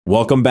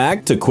Welcome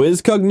back to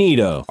Quiz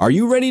Cognito. Are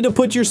you ready to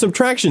put your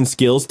subtraction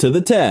skills to the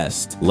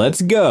test?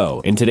 Let's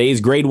go. In today's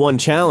Grade 1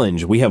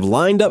 challenge, we have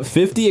lined up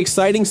 50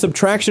 exciting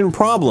subtraction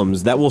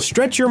problems that will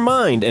stretch your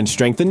mind and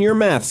strengthen your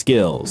math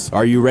skills.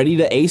 Are you ready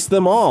to ace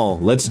them all?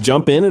 Let's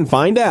jump in and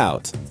find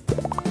out.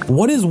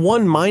 What is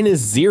 1 minus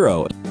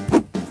 0?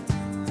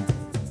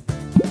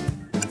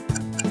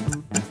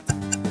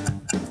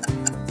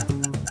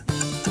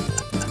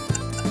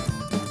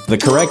 The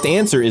correct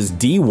answer is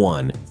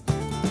D1.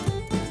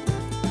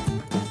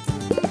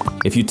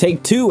 If you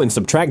take 2 and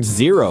subtract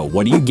 0,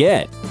 what do you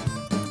get?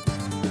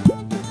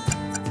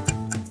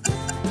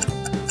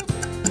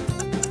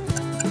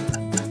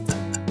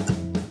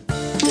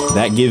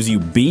 That gives you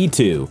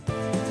B2.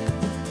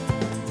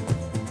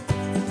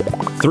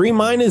 3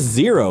 minus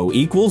 0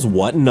 equals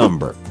what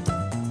number?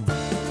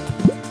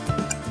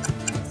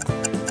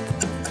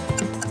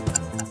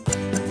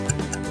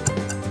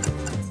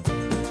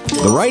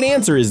 The right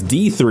answer is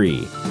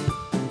D3.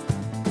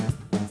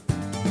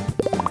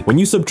 When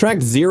you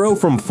subtract 0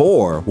 from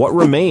 4, what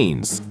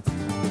remains?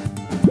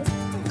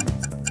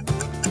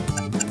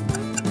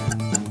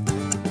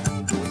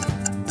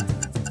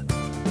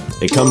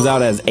 It comes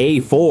out as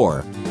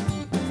A4.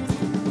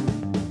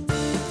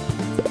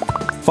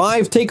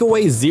 5 take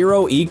away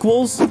 0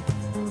 equals?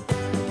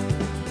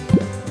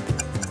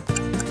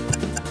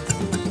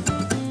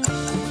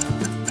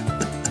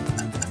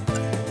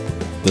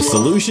 The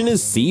solution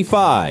is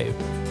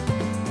C5.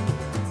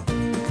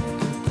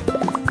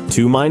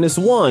 2 minus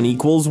 1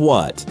 equals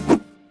what?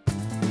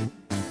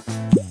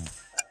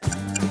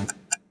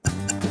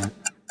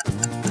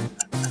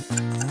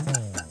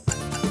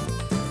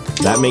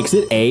 That makes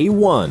it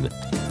A1.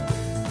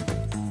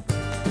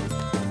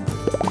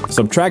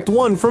 Subtract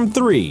 1 from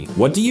 3.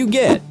 What do you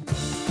get?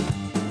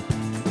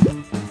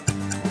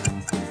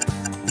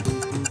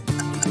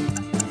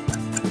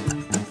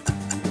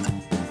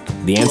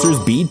 The answer is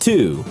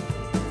B2.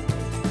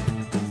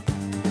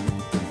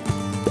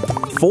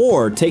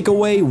 4 take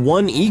away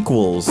 1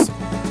 equals.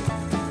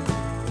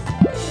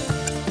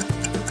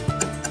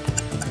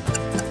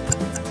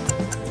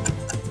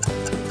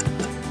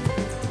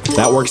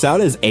 That works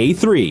out as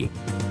A3.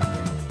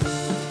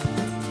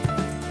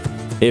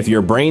 If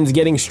your brain's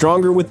getting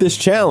stronger with this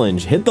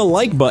challenge, hit the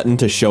like button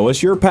to show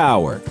us your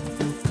power.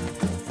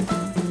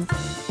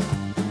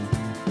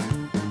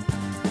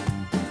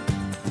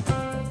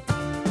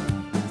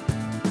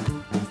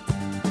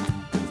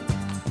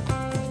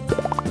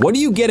 What do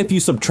you get if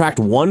you subtract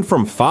 1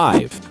 from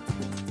 5?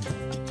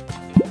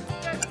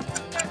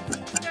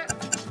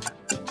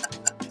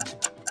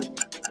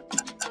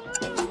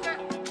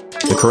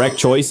 The correct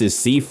choice is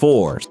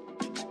C4.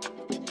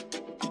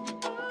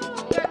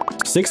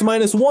 6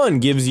 minus 1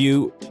 gives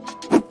you...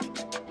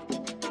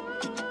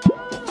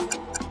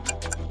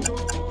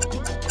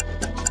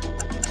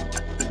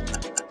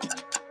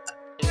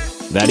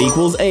 That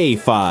equals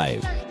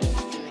A5.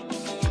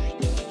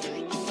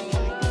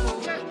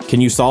 Can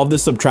you solve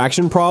this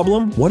subtraction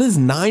problem? What is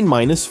 9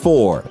 minus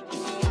 4?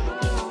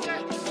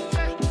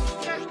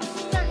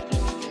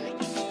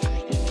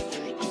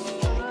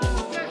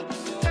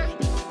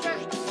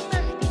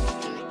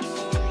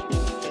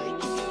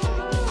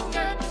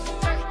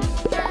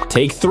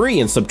 Take 3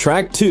 and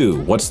subtract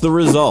 2. What's the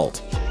result?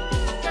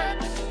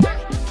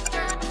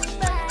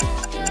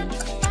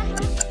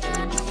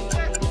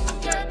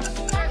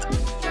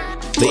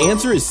 The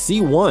answer is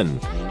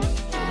C1.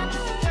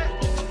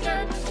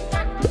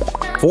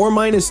 4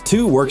 minus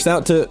 2 works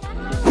out to...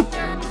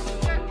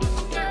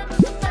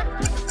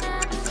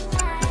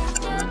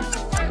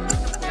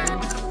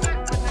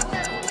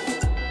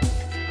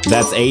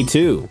 That's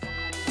A2.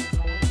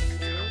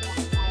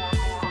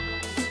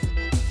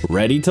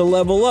 Ready to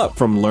level up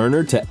from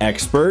learner to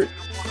expert?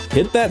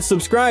 Hit that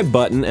subscribe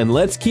button and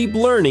let's keep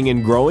learning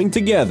and growing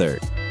together.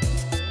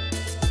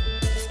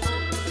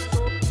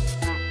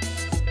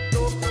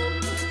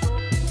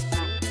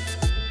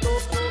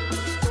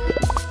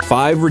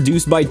 5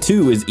 reduced by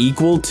 2 is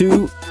equal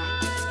to...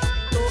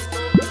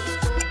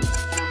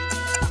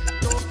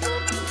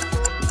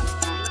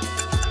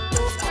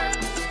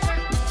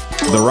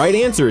 The right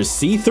answer is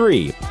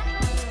C3.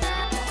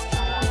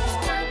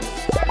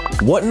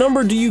 What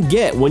number do you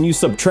get when you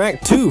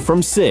subtract 2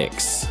 from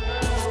 6?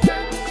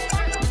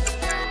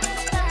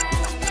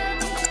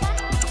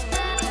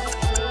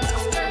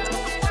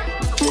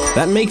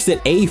 That makes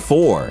it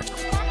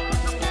A4.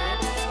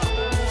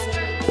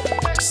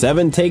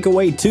 7 take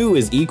away 2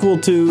 is equal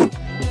to...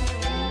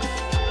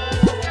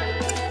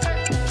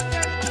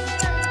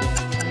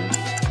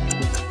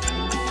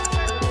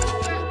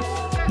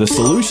 The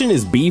solution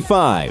is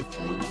B5.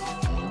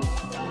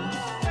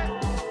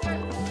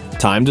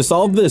 Time to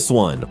solve this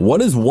one.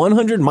 What is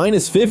 100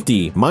 minus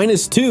 50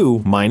 minus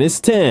 2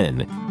 minus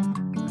 10?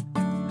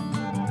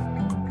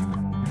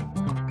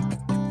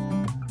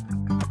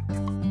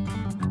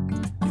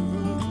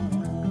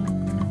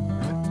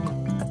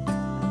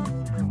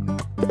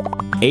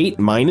 Eight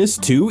minus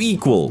 2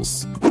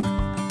 equals.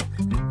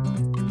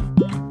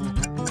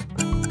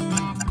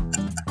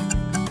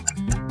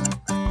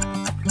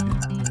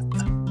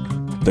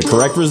 The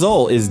correct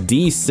result is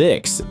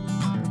D6.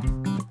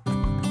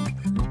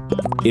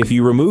 If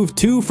you remove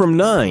 2 from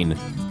 9,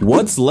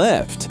 what's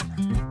left?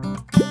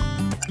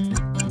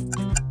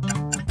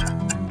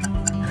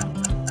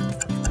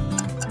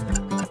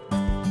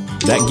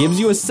 That gives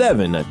you a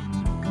 7.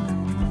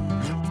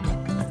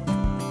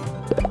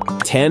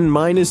 10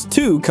 minus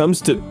 2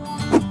 comes to...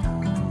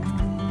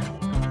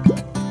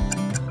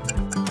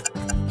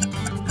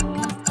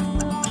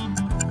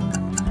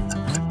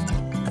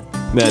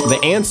 The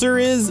answer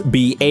is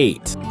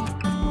B8.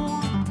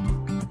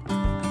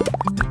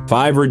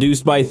 5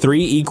 reduced by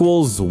 3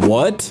 equals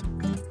what?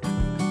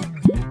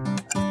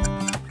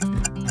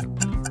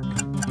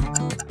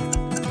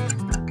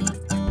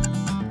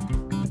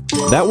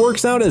 That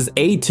works out as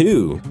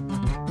A2.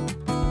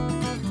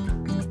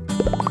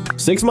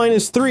 6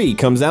 minus 3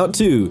 comes out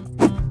to...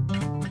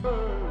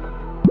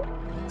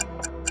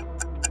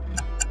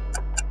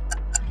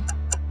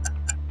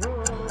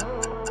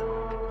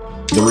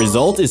 The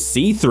result is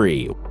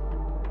C3.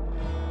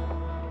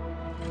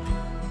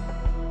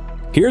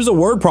 Here's a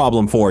word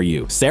problem for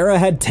you. Sarah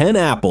had 10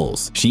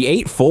 apples. She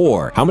ate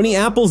 4. How many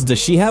apples does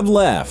she have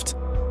left?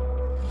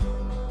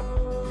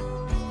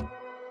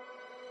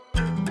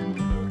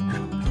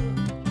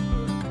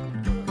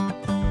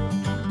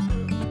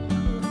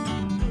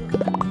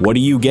 What do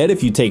you get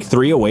if you take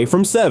 3 away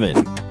from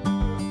 7?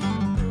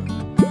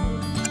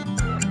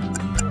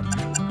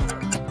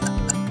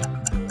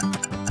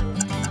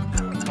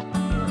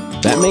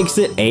 That makes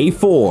it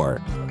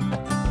A4.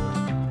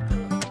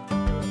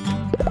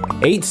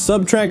 8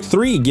 subtract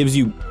 3 gives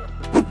you...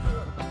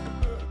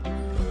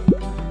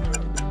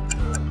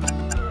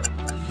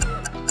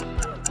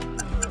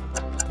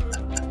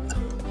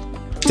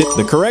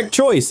 The correct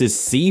choice is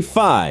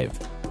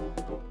C5.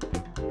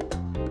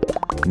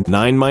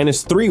 9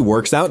 minus 3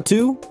 works out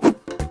to...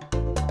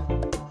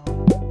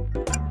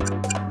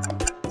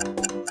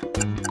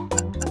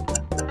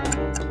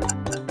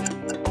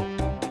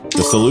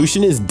 The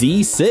solution is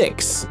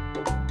D6.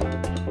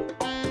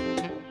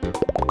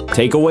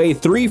 Take away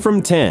 3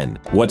 from 10.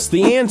 What's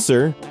the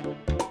answer?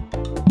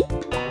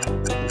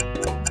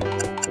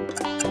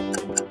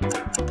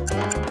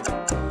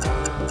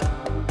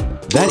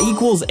 That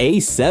equals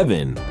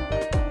A7.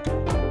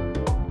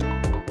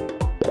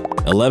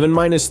 11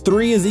 minus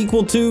 3 is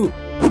equal to...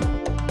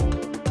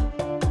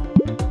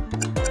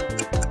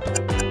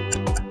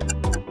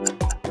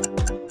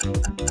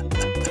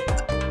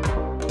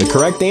 The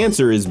correct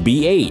answer is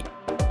B8.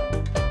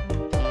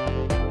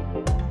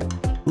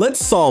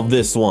 Let's solve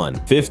this one.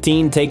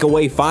 15 take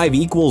away 5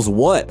 equals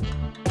what?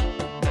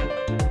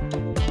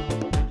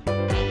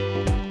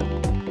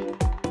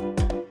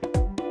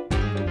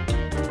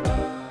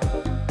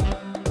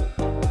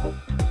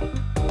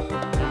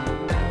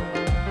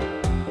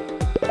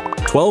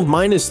 $12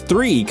 minus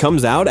 3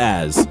 comes out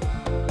as...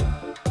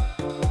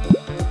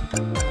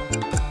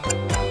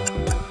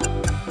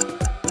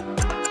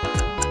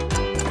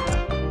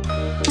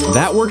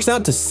 That works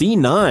out to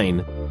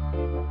C9.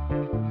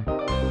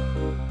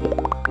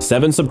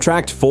 7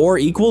 subtract 4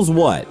 equals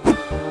what?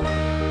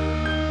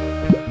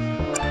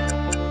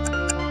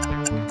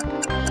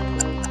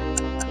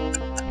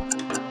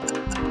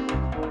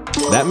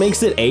 That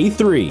makes it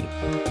A3.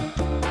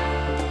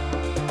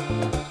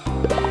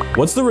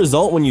 What's the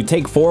result when you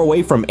take 4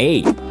 away from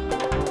 8?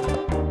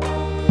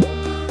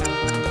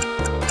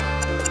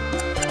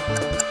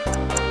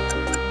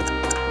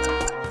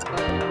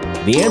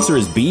 The answer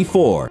is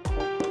B4.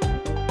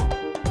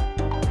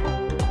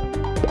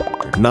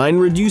 9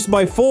 reduced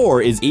by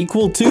 4 is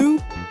equal to...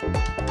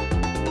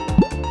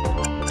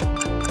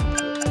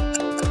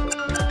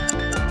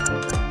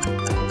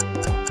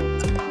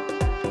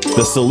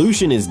 The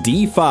solution is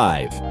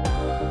D5.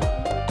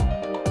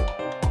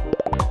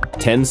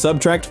 10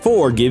 subtract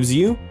 4 gives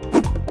you...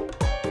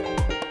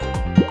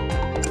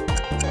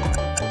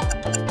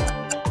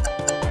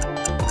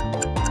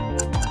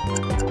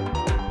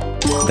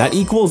 That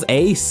equals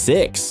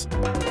A6.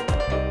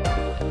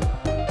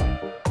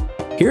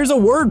 Here's a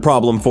word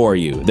problem for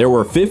you. There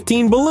were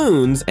 15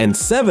 balloons and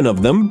 7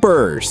 of them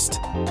burst.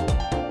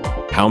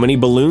 How many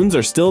balloons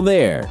are still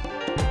there?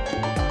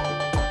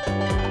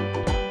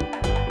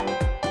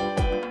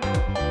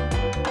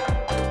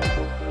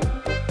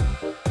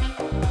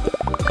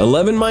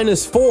 $11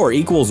 minus 4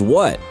 equals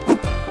what?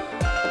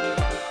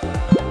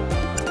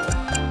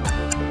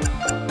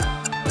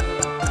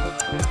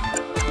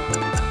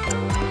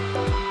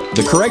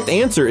 The correct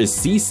answer is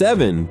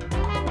C7.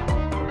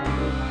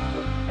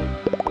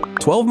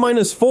 12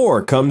 minus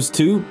 4 comes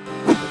to...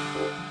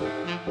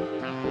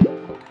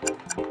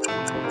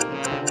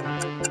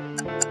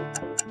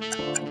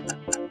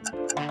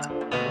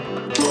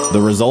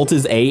 The result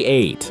is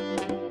A8.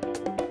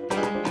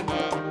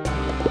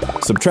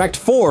 Subtract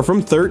 4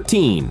 from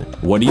 13.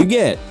 What do you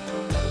get?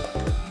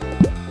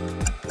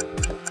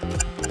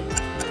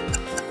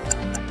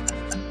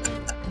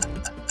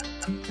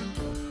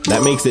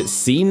 That makes it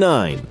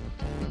C9.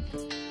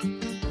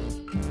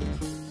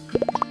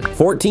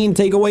 14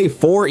 take away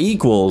 4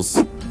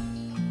 equals...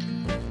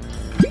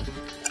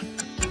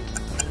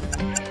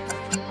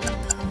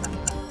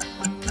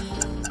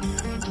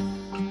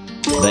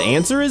 The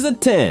answer is a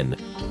 10.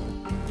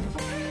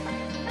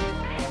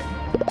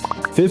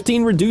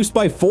 15 reduced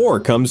by 4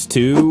 comes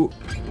to...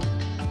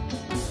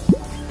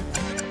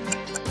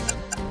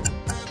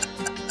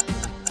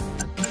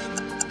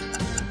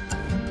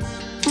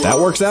 That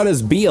works out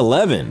as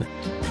B11.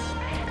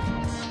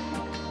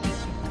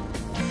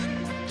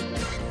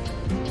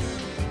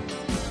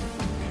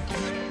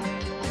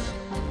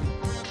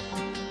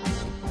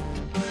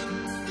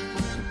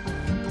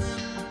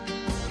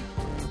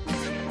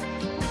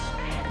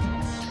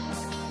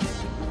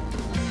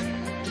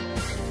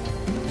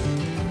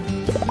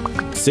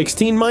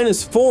 (16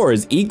 minus 4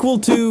 is equal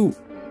to...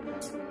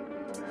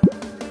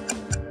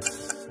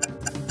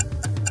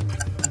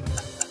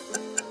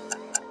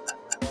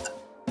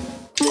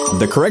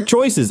 The correct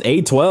choice is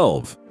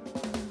A12.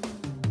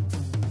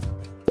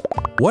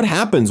 What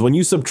happens when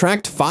you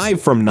subtract 5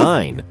 from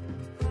 9?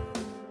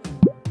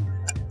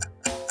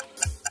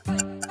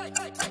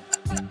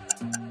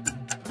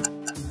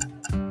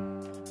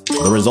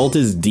 The result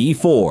is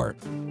D4.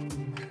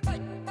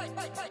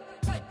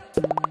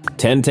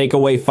 10 take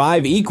away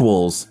 5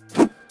 equals...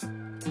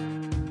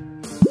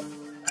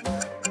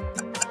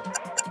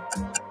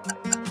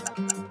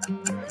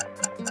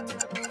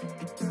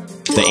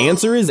 The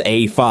answer is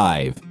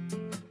A5.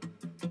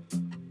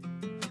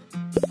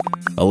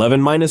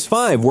 11 minus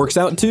 5 works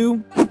out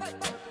to...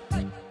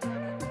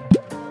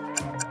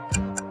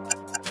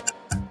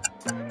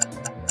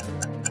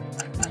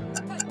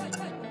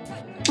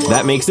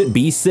 That makes it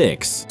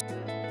B6.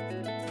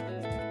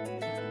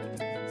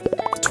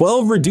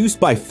 12 reduced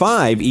by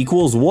 5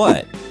 equals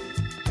what?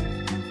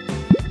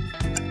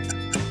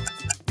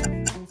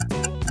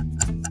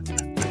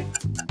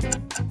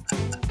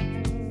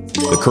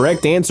 The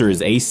correct answer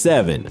is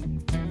A7.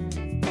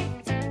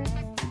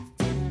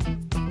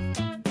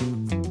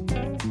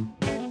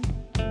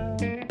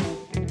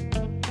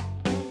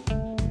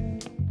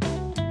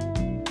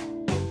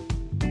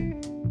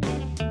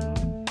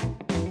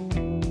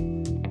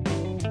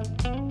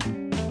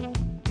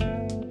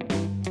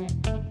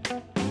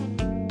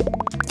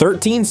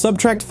 (13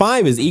 subtract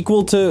 5 is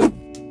equal to...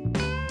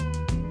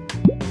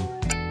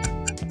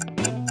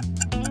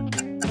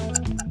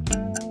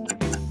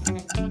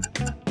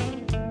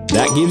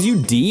 That gives you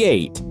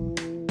D8.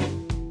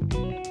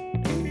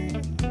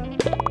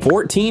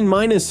 14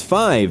 minus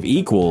 5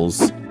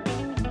 equals...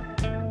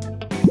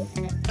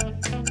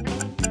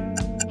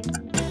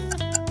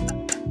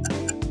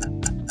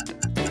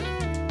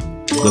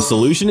 The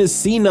solution is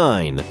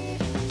C9.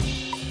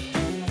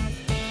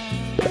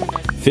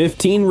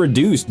 15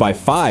 reduced by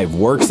 5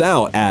 works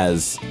out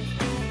as...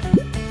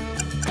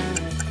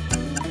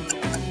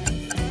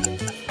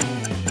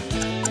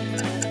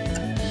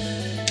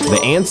 The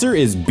answer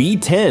is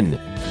B10.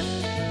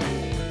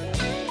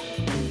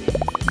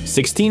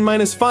 16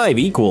 minus 5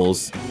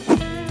 equals...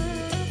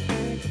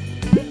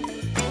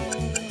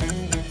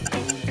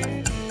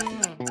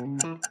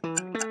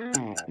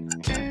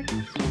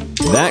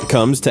 That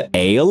comes to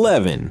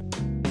A11.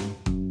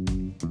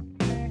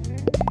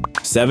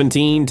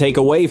 17 take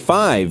away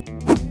 5.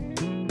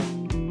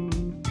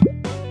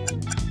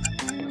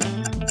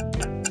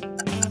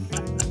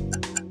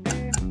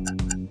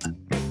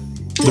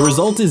 The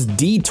result is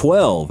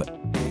D12.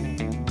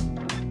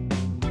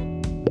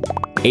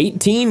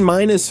 18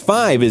 minus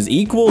 5 is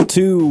equal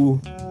to...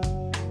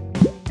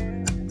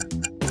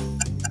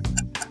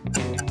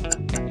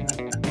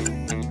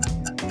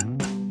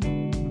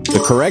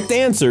 The correct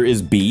answer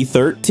is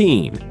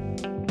B13.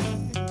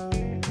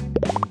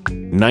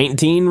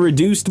 19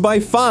 reduced by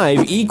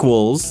 5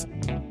 equals...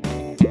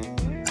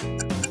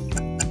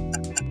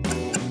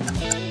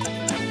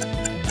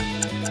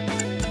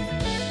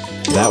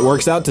 That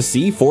works out to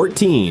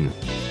C14.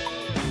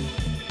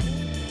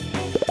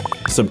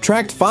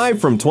 Subtract 5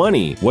 from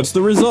 20. What's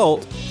the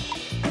result?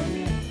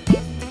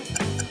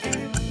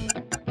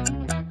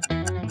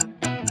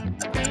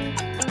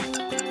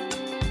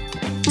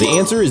 The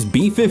answer is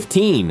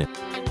B15.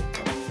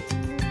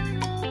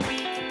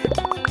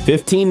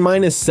 15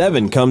 minus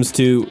 7 comes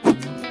to...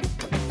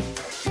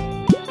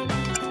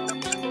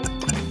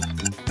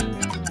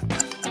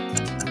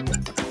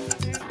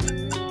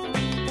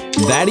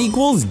 That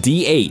equals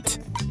D8.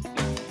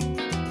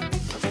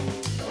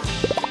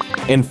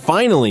 And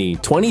finally,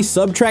 20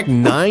 subtract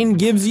 9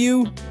 gives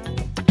you...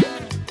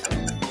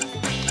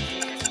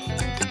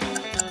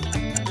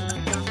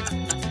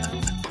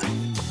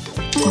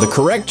 The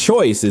correct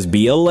choice is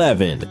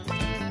B11.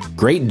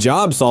 Great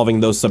job solving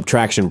those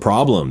subtraction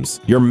problems.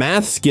 Your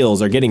math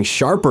skills are getting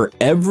sharper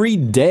every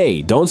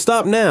day. Don't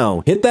stop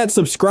now. Hit that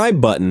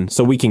subscribe button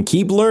so we can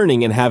keep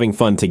learning and having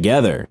fun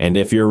together. And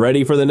if you're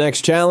ready for the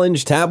next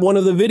challenge, tap one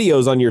of the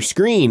videos on your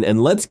screen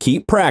and let's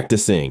keep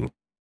practicing.